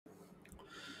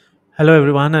Hello,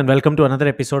 everyone, and welcome to another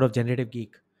episode of Generative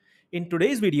Geek. In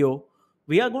today's video,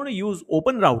 we are going to use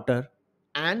OpenRouter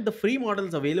and the free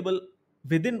models available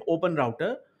within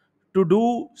OpenRouter to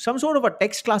do some sort of a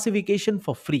text classification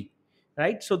for free,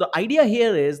 right? So the idea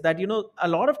here is that a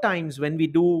lot of times when we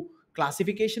do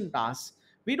classification tasks,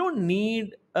 we don't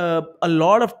need a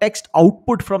lot of text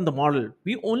output from the model.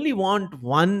 We only want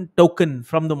one token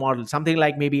from the model, something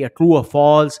like maybe a true or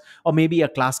false, or maybe a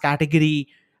class category.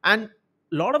 And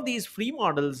a lot of these free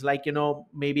models, like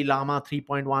maybe llama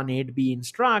 3.18b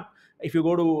instruct, if you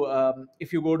go to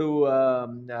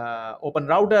open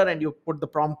router and you put the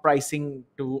prompt pricing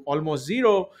to almost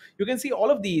zero, you can see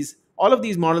all of these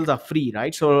models are free,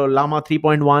 right? So llama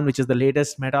 3.1, which is the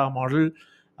latest meta model,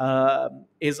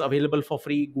 is available for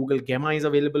free. Google Gemma is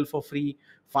available for free.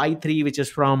 Phi 3, which is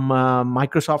from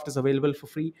Microsoft, is available for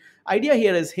free. Idea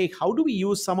here is, hey, how do we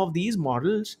use some of these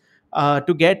models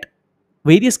to get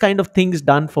various kind of things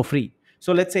done for free?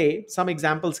 So let's say some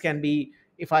examples can be,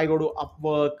 if I go to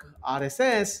Upwork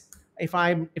RSS, if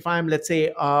I'm let's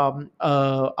say RSS,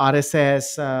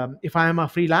 if I'm a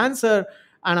freelancer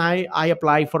and I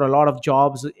apply for a lot of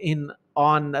jobs in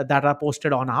on that are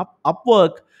posted on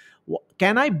Upwork,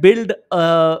 can I build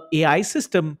a AI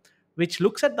system which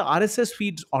looks at the RSS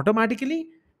feeds automatically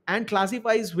and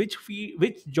classifies which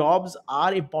jobs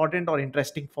are important or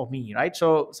interesting for me, right?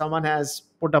 So someone has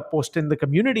put a post in the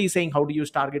community saying how to use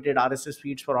targeted RSS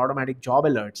feeds for automatic job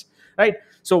alerts, right?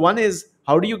 So one is,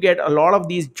 how do you get a lot of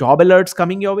these job alerts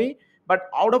coming your way? But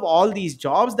out of all these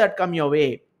jobs that come your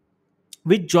way,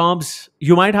 which jobs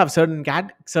you might have certain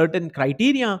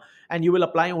criteria, and you will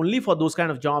apply only for those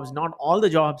kind of jobs, not all the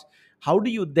jobs. How do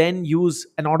you then use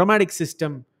an automatic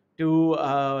system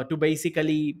to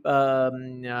basically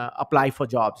apply for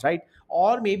jobs, right?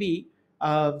 Or maybe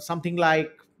something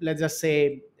like, let's just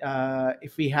say,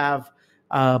 if we have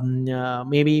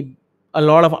maybe a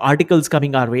lot of articles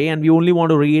coming our way, and we only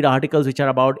want to read articles which are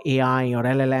about AI or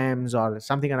LLMs or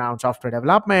something around software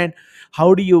development.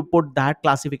 How do you put that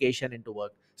classification into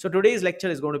work? So today's lecture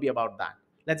is going to be about that.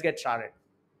 Let's get started.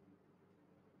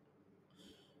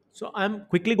 So I'm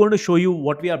quickly going to show you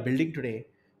what we are building today.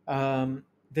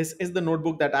 This is the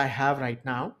notebook that I have right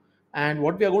now, and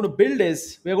what we are going to build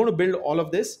is, we are going to build all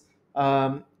of this.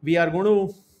 We are going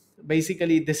to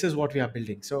basically, this is what we are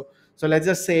building. So let's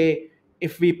just say,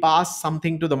 if we pass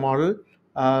something to the model,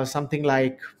 something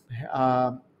like,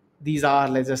 uh, these are,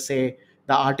 let's just say,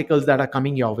 the articles that are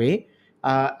coming your way,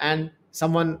 and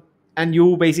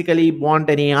you basically want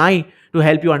an AI to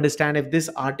help you understand if this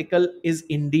article is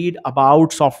indeed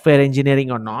about software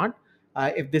engineering or not.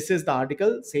 If this is the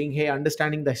article saying, hey,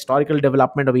 understanding the historical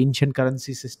development of ancient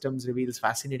currency systems reveals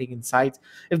fascinating insights.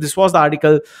 If this was the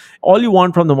article, all you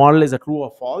want from the model is a true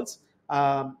or false.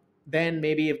 Then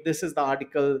maybe if this is the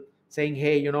article saying,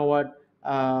 hey, you know what,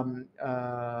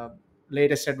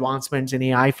 latest advancements in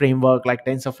AI framework like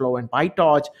TensorFlow and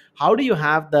PyTorch, how do you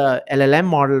have the LLM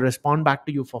model respond back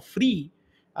to you for free,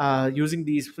 using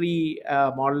these free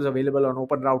models available on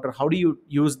OpenRouter? How do you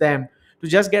use them to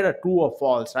just get a true or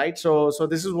false, right? So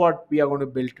this is what we are going to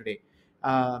build today.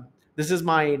 This is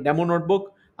my demo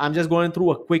notebook. I'm just going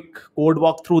through a quick code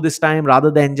walkthrough this time,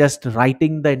 rather than just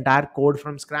writing the entire code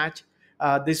from scratch.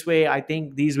 This way, I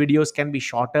think these videos can be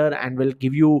shorter and will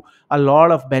give you a lot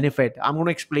of benefit. I'm going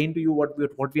to explain to you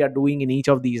what we are doing in each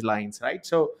of these lines, right?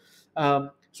 So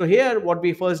here, what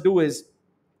we first do is,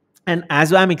 and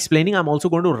as I'm explaining, I'm also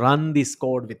going to run this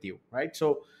code with you, right?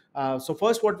 So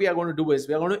first, what we are going to do is,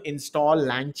 we are going to install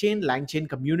LangChain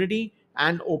community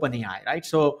and OpenAI, right?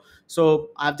 So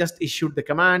I've just issued the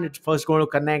command. It's first going to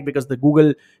connect, because the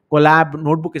Google Colab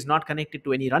notebook is not connected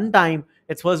to any runtime.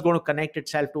 It's first going to connect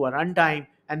itself to a runtime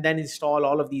and then install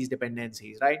all of these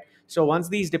dependencies, right? So once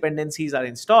these dependencies are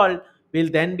installed, we'll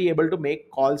then be able to make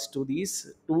calls to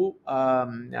these to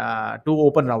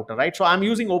OpenRouter, right? So I'm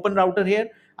using OpenRouter here.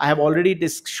 I have already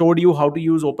showed you how to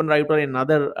use OpenRouter in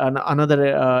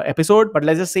another episode. But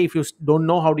let's just say, if you don't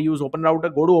know how to use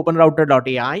OpenRouter, go to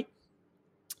openrouter.ai.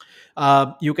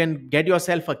 You can get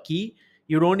yourself a key.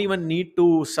 You don't even need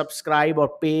to subscribe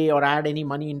or pay or add any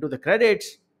money into the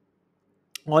credits.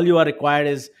 All you are required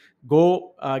is,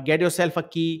 go get yourself a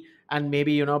key. And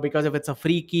maybe, because if it's a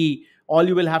free key, all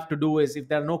you will have to do is, if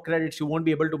there are no credits, you won't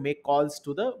be able to make calls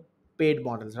to the paid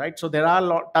models, right? So there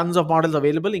are tons of models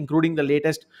available, including the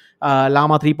latest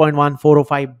llama 3.1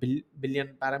 405 billion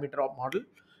parameter of model.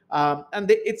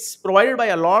 It's provided by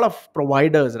a lot of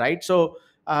providers, right?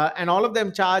 And all of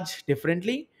them charge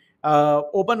differently.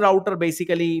 OpenRouter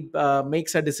basically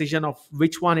makes a decision of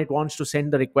which one it wants to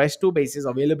send the request to, basis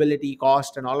availability,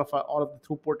 cost, and all of the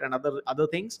throughput and other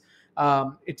things.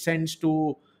 It sends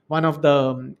to one of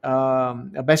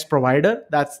the best provider.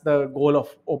 That's the goal of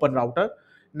OpenRouter.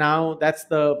 Now that's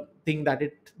the thing that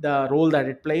the role that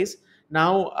it plays.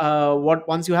 Now what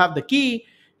once you have the key,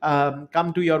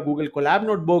 come to your Google Colab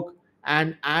notebook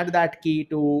and add that key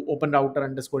to OpenRouter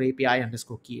underscore API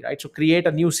underscore key, right? So create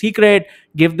a new secret,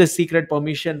 give this secret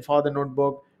permission for the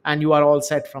notebook, and you are all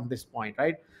set from this point,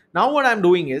 right? Now what I'm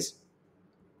doing is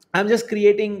I'm just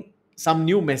creating some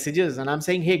new messages and I'm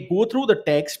saying, hey, go through the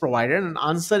text provided and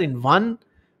answer in one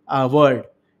word.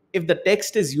 If the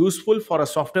text is useful for a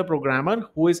software programmer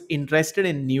who is interested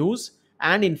in news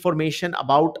and information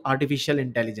about artificial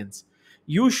intelligence,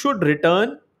 you should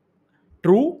return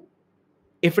true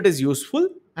if it is useful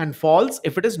and false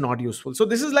if it is not useful. So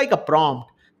this is like a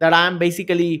prompt that I am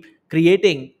basically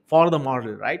creating for the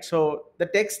model, right? So the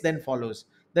text then follows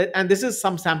that, and this is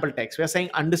some sample text. We are saying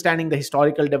understanding the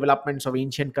historical developments of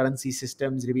ancient currency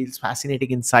systems reveals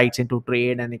fascinating insights into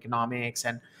trade and economics.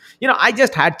 And I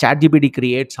just had ChatGPT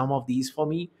create some of these for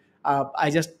me. I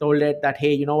just told it that,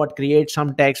 hey, you know what, create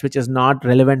some text which is not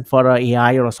relevant for a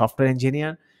AI or a software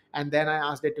engineer, and then I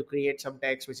asked it to create some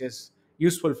text which is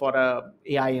useful for a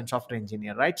AI and software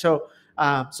engineer, right? So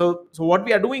what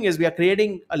we are doing is we are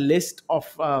creating a list of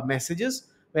messages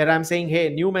where I'm saying, hey,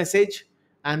 new message,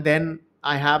 and then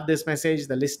I have this message,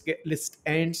 the list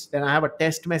ends, then I have a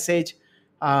test message,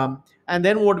 and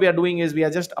then what we are doing is we are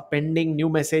just appending new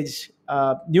message.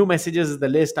 New messages is the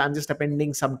list. I'm just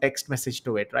appending some text message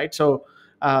to it, right? So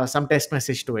some text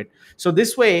message to it. So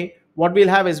this way, what we'll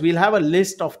have is we'll have a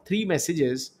list of three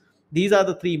messages. These are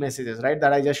the three messages, right,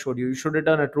 that I just showed you. You should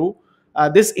return a true.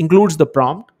 This includes the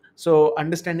prompt. So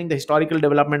understanding the historical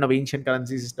development of ancient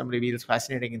currency system reveals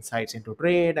fascinating insights into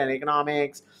trade and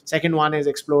economics. Second one is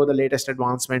explore the latest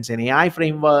advancements in AI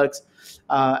frameworks.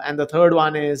 And the third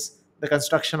one is the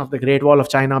construction of the Great Wall of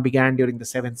China began during the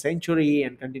 7th century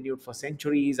and continued for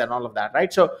centuries and all of that,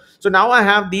 right? So now I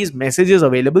have these messages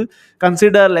available.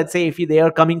 Consider, let's say, if they are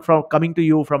coming to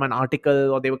you from an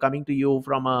article, or they were coming to you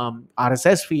from a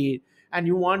RSS feed, and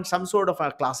you want some sort of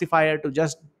a classifier to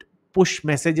just push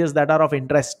messages that are of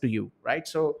interest to you, right?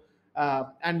 So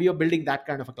and we are building that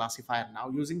kind of a classifier now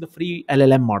using the free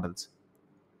LLM models.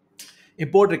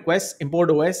 Import requests,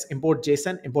 import OS, import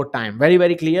JSON, import time. Very,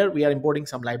 very clear. We are importing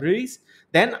some libraries.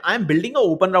 Then I'm building a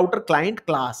OpenRouter client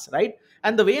class, right?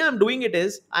 And the way I'm doing it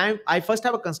is I first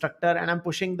have a constructor and I'm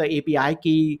pushing the API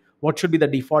key, what should be the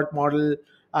default model.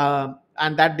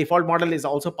 And that default model is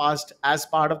also passed as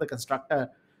part of the constructor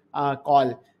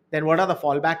call. Then what are the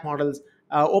fallback models?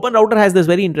 OpenRouter has this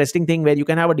very interesting thing where you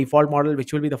can have a default model,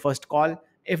 which will be the first call.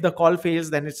 If the call fails,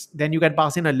 then you can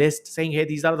pass in a list saying, hey,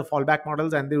 these are the fallback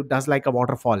models, and it does like a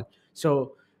waterfall.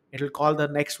 So it'll call the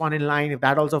next one in line. If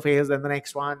that also fails, then the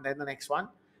next one, then the next one,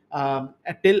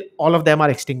 until all of them are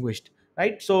extinguished,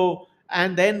 right? So,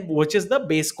 and then which is the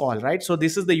base call, right? So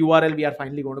this is the URL we are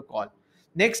finally going to call.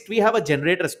 Next, we have a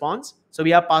generate response. So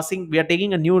we are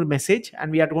taking a new message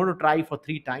and we are going to try for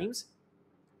 3 times.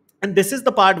 And this is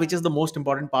the part which is the most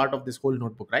important part of this whole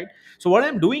notebook, right? So what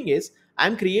I'm doing is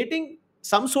I'm creating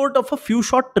some sort of a few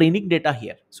short training data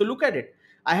here. So look at it.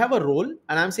 I have a role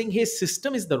and I'm saying, hey,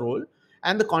 system is the role,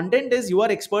 and the content is you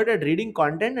are expert at reading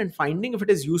content and finding if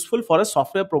it is useful for a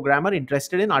software programmer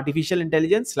interested in artificial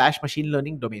intelligence / machine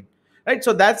learning domain, right?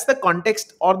 So that's the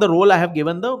context or the role I have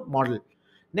given the model.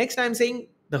 Next, I'm saying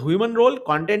the human role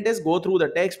content is go through the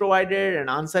text provided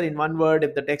and answer in one word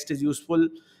if the text is useful.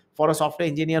 For a software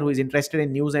engineer who is interested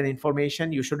in news and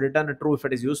information, you should return a true if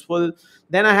it is useful.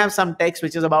 Then I have some text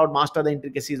which is about master the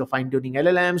intricacies of fine-tuning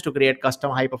LLMs to create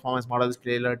custom high-performance models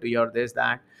tailored to your this,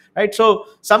 that, right? So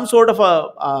some sort of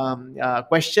a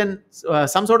question,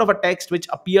 some sort of a text which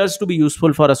appears to be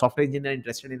useful for a software engineer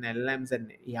interested in LLMs and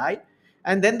AI.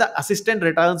 And then the assistant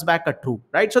returns back a true,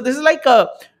 right? So this is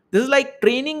like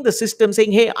training the system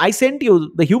saying, hey,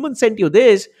 the human sent you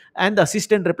this, and the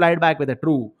assistant replied back with a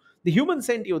true. The human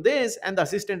sent you this and the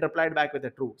assistant replied back with a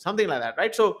true, something like that,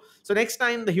 right? So next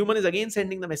time the human is again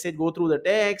sending the message, go through the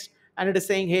text, and it is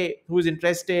saying, hey, who is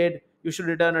interested, you should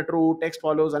return a true. Text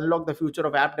follows, unlock the future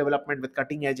of app development with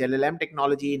cutting edge LLM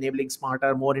technology enabling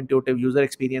smarter, more intuitive user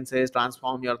experiences,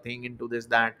 transform your thing into this,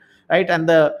 that, right? And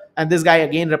this guy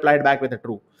again replied back with a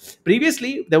true.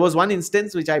 Previously there was one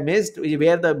instance which I missed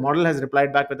where the model has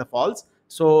replied back with a false.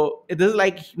 So this is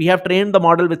like we have trained the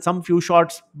model with some few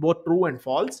shots, both true and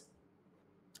false.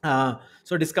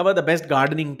 So discover the best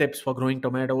gardening tips for growing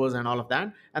tomatoes and all of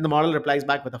that, and the model replies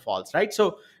back with a false, right?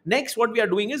 So next what we are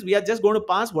doing is we are just going to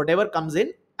pass whatever comes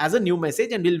in as a new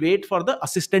message, and we'll wait for the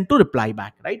assistant to reply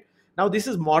back, right? Now this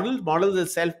is models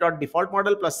is self.default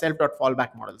model plus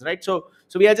self.fallback models, right? So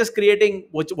we are just creating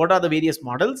what are the various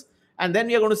models, and then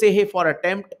we are going to say, hey, for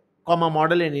attempt comma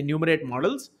model and enumerate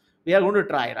models, we are going to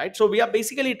try, right? So we are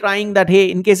basically trying that, hey,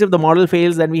 in case if the model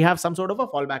fails, then we have some sort of a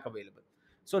fallback available.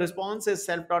 So response is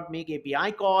self dot make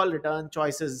API call, return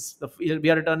choices.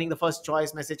 We are returning the first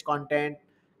choice, message content,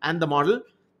 and the model.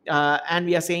 And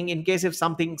we are saying in case if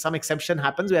some exception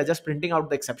happens, we are just printing out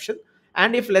the exception.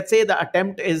 And if let's say the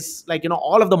attempt is like,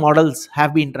 all of the models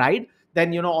have been tried,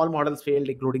 then all models failed,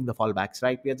 including the fallbacks,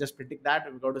 right? We are just printing that,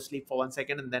 and we go to sleep for 1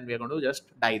 second, and then we are going to just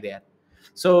die there.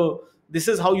 So this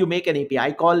is how you make an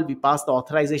API call. We pass the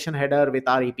authorization header with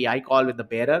our API call with the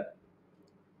bearer.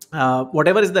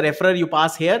 Whatever is the referrer you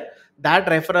pass here, that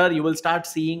referrer you will start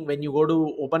seeing when you go to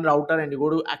OpenRouter and you go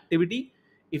to activity.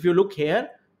 If you look here,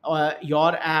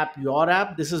 your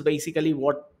app, this is basically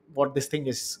what this thing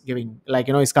is giving, like,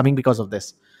 is coming because of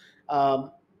this.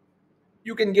 um,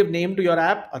 you can give name to your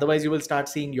app, otherwise you will start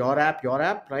seeing your app,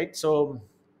 right? So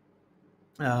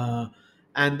uh,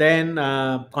 and then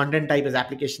content type is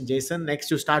application JSON.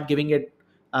 Next, you start giving it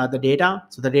the data.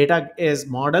 So the data is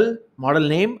model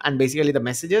name, and basically the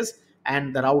messages,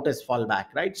 and the route is fallback,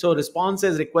 right? So response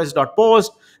is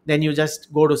request.post. Then you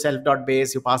just go to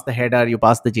self.base, you pass the header, you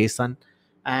pass the JSON,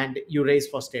 and you raise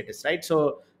for status, right?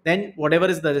 So then whatever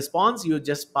is the response, you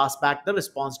just pass back the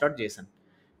response.json.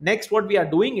 Next, what we are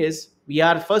doing is we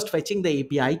are first fetching the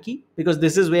API key, because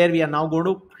this is where we are now going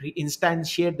to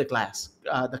instantiate the class,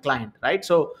 the client, right?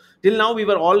 So till now we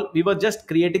were just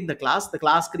creating the class. The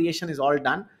class creation is all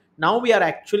done. Now we are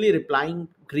actually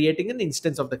creating an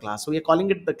instance of the class. So we are calling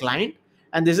it the client,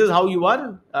 and this is how you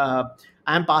are. I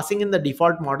am passing in the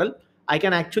default model. I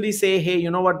can actually say, hey, you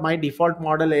know what? My default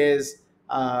model is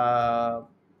phi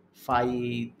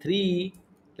 3.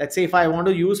 Let's say if I want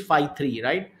to use phi 3,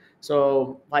 right?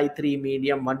 So phi 3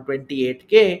 medium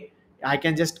 128K, I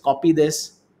can just copy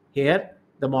this here,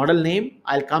 the model name.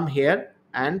 I'll come here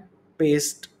and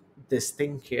paste this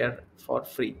thing here for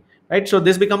free, right? So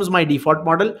this becomes my default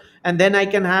model. And then I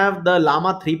can have the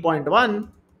llama 3.1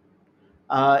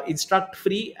 instruct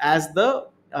free as the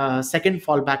second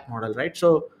fallback model, right?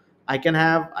 So I can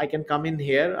come in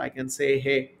here, I can say,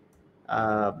 hey,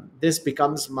 this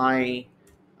becomes my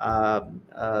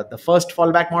the first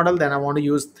fallback model. Then I want to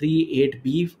use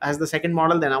 38b as the second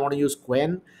model. Then I want to use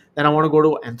Quen. Then I want to go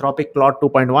to Anthropic Claude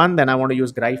 2.1. Then I want to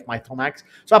use Greif Mythomax.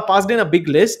 So I passed in a big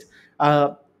list,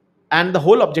 and the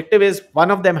whole objective is one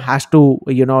of them has to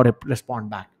respond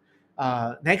back.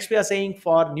 Next, we are saying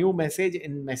for new message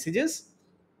in messages.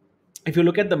 If you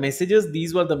look at the messages,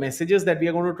 these were the messages that we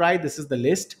are going to try. This is the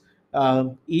list.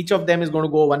 Each of them is going to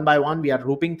go one by one. We are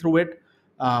looping through it.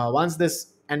 Once this,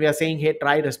 and we are saying, hey,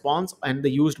 try response and the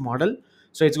used model.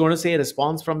 So it's going to say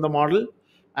response from the model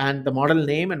and the model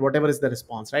name and whatever is the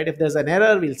response, right? If there's an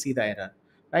error, we'll see the error,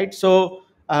 right? So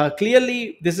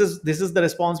clearly, this is the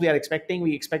response we are expecting.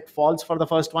 We expect false for the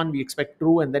first one, we expect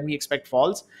true, and then we expect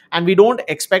false, and we don't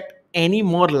expect any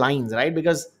more lines, right?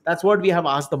 Because that's what we have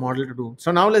asked the model to do.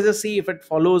 So now let's just see if it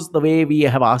follows the way we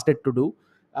have asked it to do.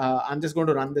 I'm just going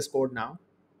to run this code now.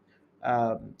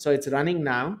 So it's running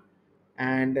now,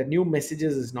 and new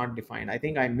messages is not defined. I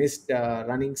think I missed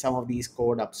running some of these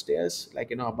code upstairs,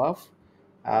 like above.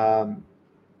 um,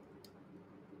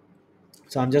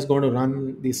 so I'm just going to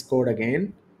run this code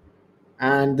again,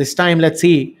 and this time let's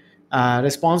see,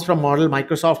 response from model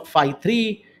Microsoft phi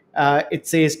 3. It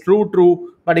says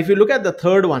true. But if you look at the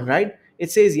third one, right,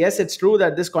 it says yes, it's true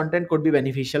that this content could be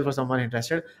beneficial for someone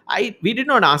interested. We did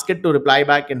not ask it to reply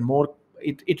back in more.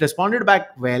 It responded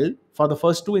back well for the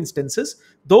first two instances,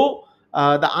 though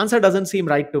the answer doesn't seem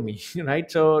right to me. Right?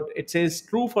 So it says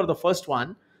true for the first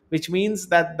one, which means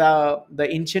that the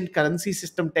ancient currency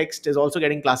system text is also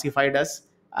getting classified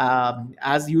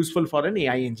as useful for an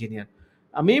AI engineer.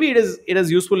 Maybe it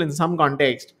is useful in some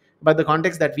context, but the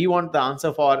context that we want the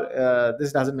answer for,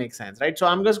 this doesn't make sense, right? So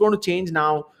I'm just going to change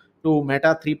now to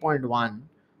Meta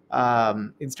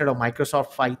 3.1 instead of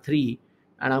Microsoft phi 3,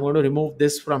 and I'm going to remove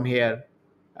this from here,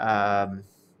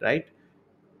 right?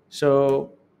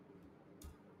 So,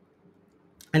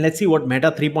 and let's see what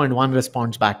Meta 3.1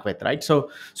 responds back with, right? So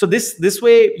this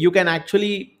way you can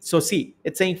actually, so see,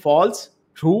 it's saying false,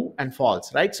 true, and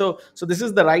false, right? So this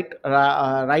is the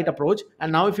right approach.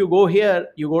 And now if you go here,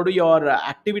 you go to your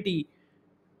activity,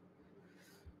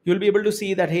 you'll be able to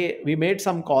see that, hey, we made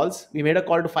some calls. We made a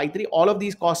call to phi 3. All of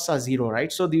these costs are zero,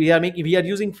 right? So we are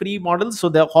using free models, so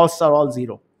the costs are all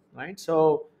zero, right?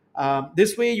 So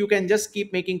this way you can just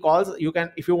keep making calls. You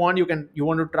can, if you want, you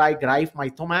want to try Greif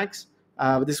Mythomax.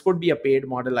 This could be a paid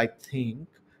model, I think.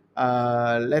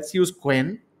 Let's use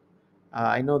Quen.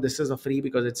 I know this is a free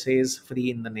because it says free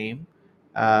in the name.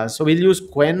 So we'll use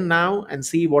Quen now and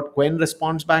see what Quen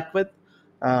responds back with.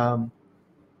 Um,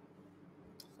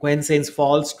 Quen says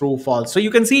false, true, false. So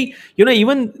you can see,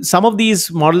 even some of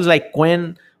these models like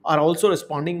Quen are also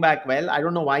responding back well. I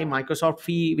don't know why Microsoft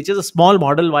Phi, which is a small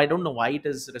model, I don't know why it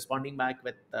is responding back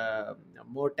with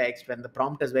more text when the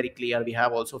prompt is very clear. We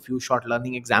have also a few short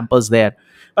learning examples there.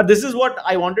 But this is what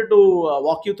I wanted to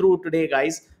walk you through today,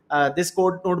 guys. This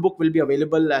code notebook will be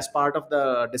available as part of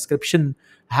the description.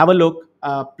 Have a look,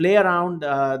 play around.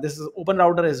 This is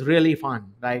OpenRouter is really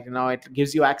fun, right? It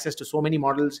gives you access to so many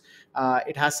models.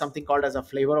 It has something called as a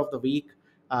flavor of the week.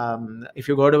 If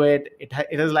you go to it,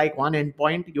 it is like one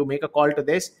endpoint. You make a call to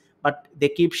this, but they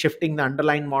keep shifting the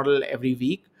underlying model every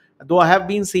week. Though I have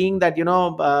been seeing that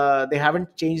they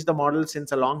haven't changed the model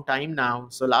since a long time now.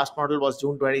 So last model was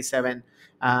June 27,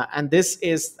 and this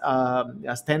is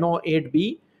a Steno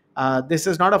 8B. This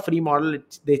is not a free model.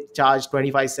 They charge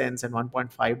 25 cents and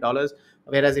 $1.5.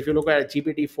 Whereas if you look at a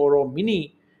GPT 4o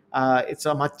Mini, it's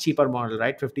a much cheaper model,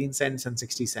 right? 15 cents and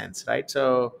 60 cents, right?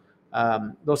 So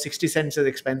those 60 cents is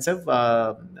expensive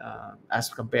as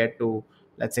compared to,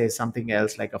 let's say, something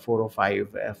else like a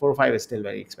 405. 405 is still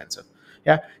very expensive.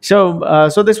 Yeah.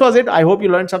 So this was it. I hope you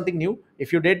learned something new.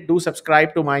 If you did, do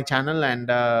subscribe to my channel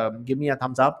and give me a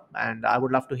thumbs up. And I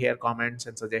would love to hear comments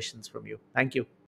and suggestions from you. Thank you.